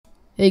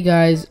Hey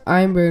guys,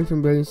 I'm Brian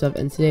from Brian Stuff,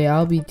 and today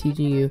I'll be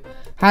teaching you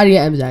how to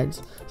get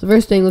enzymes. So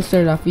first thing, let's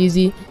start it off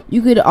easy.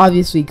 You could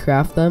obviously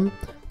craft them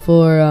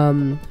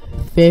for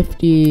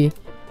 50.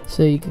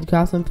 So you could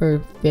craft them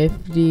for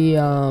 50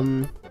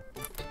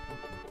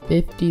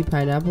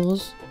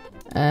 pineapples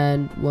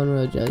and 1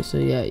 royal jelly. So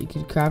yeah, you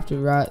could craft it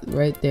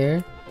right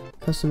there,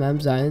 custom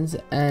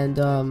enzymes. And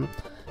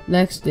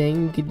next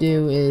thing you could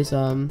do is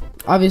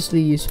obviously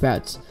use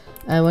sprouts.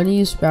 And when you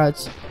use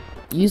sprouts,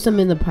 use them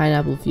in the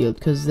pineapple field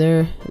because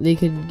they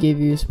could give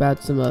you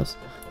sprouts the most.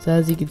 So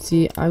as you can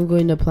see, I'm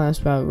going to plant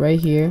a sprout right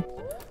here.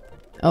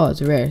 Oh,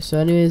 it's rare. So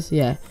anyways,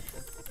 yeah,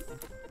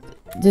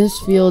 this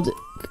field,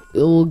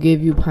 it will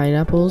give you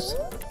pineapples.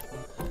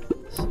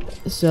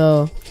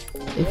 So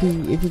if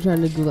you're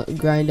trying to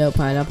grind out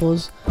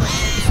pineapples,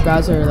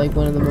 sprouts are like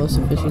one of the most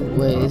efficient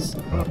ways.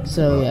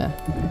 So yeah,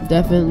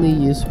 definitely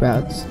use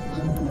sprouts.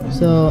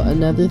 So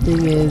another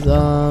thing is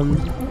yeah,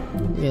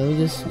 let me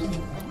just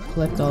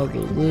collect all the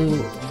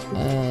loot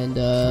and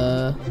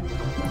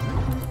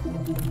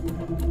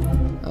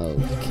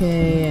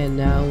okay, and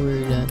now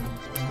we're done.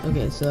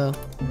 Okay, so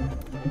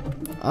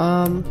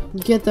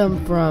you get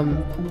them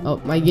from, oh,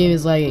 my game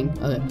is lagging.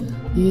 Okay,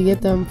 you can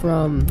get them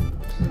from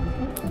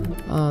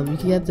you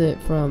can get it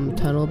from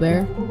Tunnel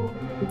Bear.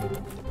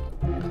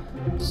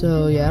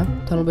 So yeah,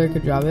 Tunnel Bear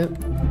could drop it.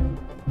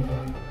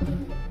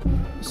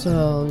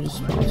 So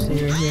just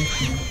stay right here.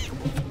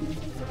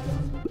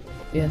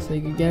 Yeah, so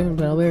you can get it from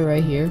Tunnel Bear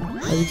right here.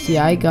 As you can see,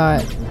 I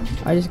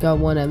just got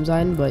 1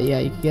 enzyme, but yeah,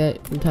 you can get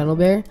it from Tunnel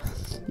Bear.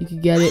 You can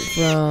get it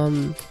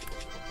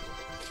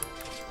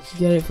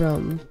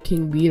from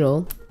King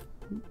Beetle,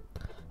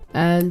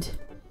 and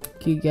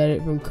you can get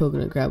it from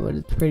Coconut Crab, but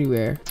it's pretty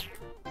rare.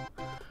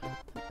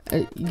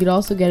 You could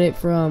also get it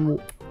from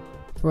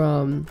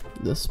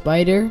the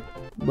spider,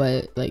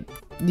 but like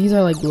these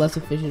are like less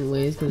efficient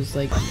ways because it's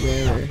like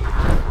rarer.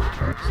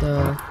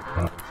 So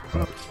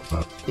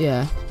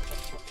yeah.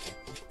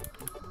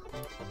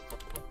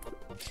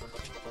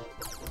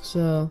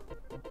 So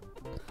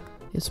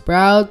it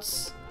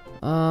sprouts.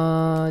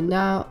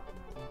 Now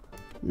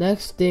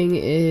next thing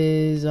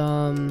is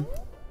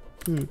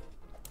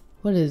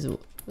what is it?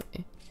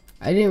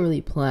 I didn't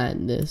really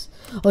plan this.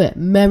 Oh yeah,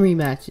 memory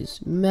matches.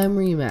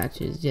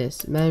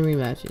 Yes, memory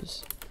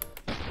matches.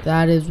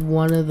 That is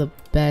one of the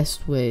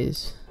best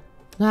ways.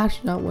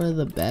 Actually, not one of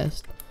the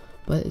best,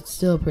 but it's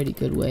still a pretty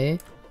good way.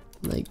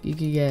 Like you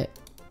could get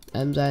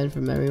enzymes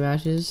from memory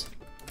matches.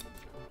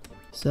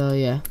 So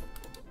yeah.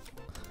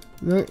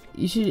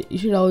 You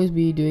should always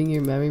be doing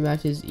your memory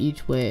matches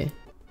each way.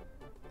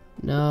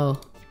 No,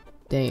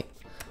 dang it.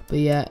 But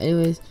yeah,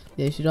 anyways,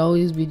 yeah, you should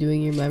always be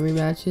doing your memory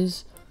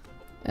matches,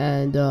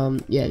 and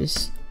yeah,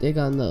 just stick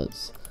on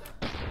those.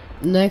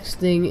 Next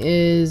thing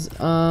is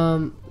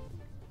you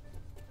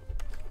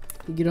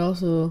could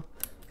also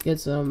get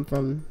some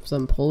from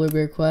some polar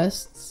bear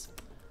quests,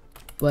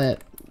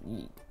 but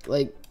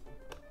like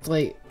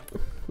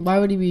why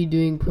would he be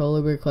doing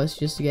polar bear quests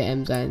just to get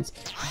enzymes?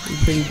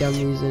 It's a pretty dumb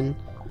reason.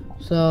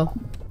 So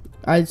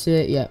I'd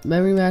say yeah,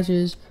 memory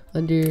matches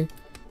under you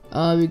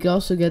can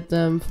also get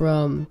them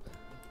from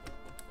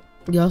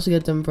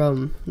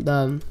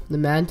the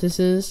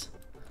mantises.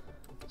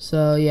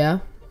 So yeah,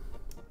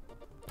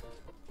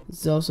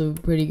 it's also a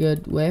pretty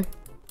good way.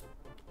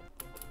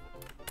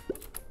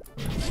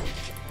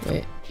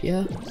 Wait,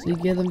 yeah, so you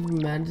get them from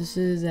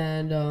mantises,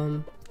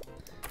 and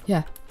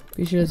yeah,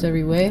 pretty sure that's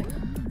every way.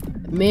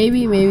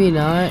 Maybe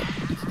not,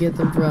 you could get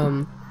them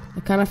from,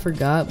 I kind of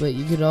forgot, but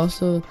you could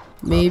also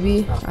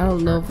maybe, I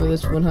don't know for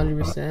this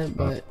 100%,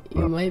 but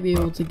you might be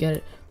able to get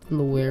it from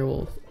the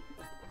werewolf.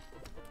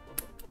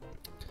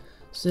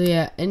 So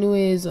yeah,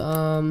 anyways,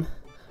 comment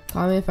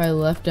if I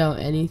left out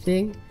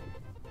anything.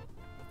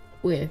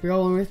 Wait, I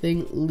forgot one more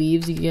thing.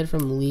 Leaves, you can get it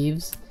from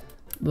leaves,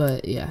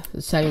 but yeah,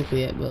 that's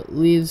technically it. But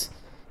leaves,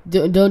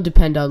 don't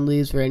depend on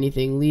leaves for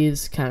anything.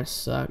 Leaves kind of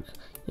suck.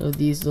 You know,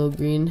 these little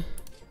green,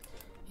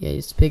 yeah,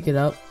 just pick it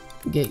up,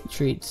 get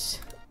treats.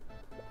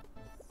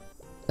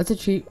 That's a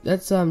treat.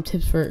 That's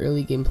tips for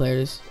early game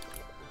players.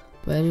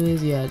 But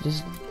anyways, yeah,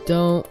 just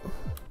don't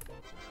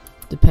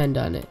depend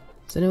on it.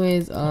 So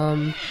anyways,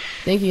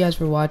 thank you guys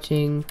for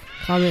watching.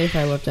 Comment if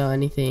I left out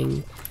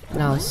anything,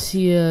 and I'll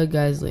see you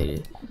guys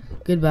later.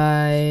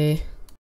 Goodbye.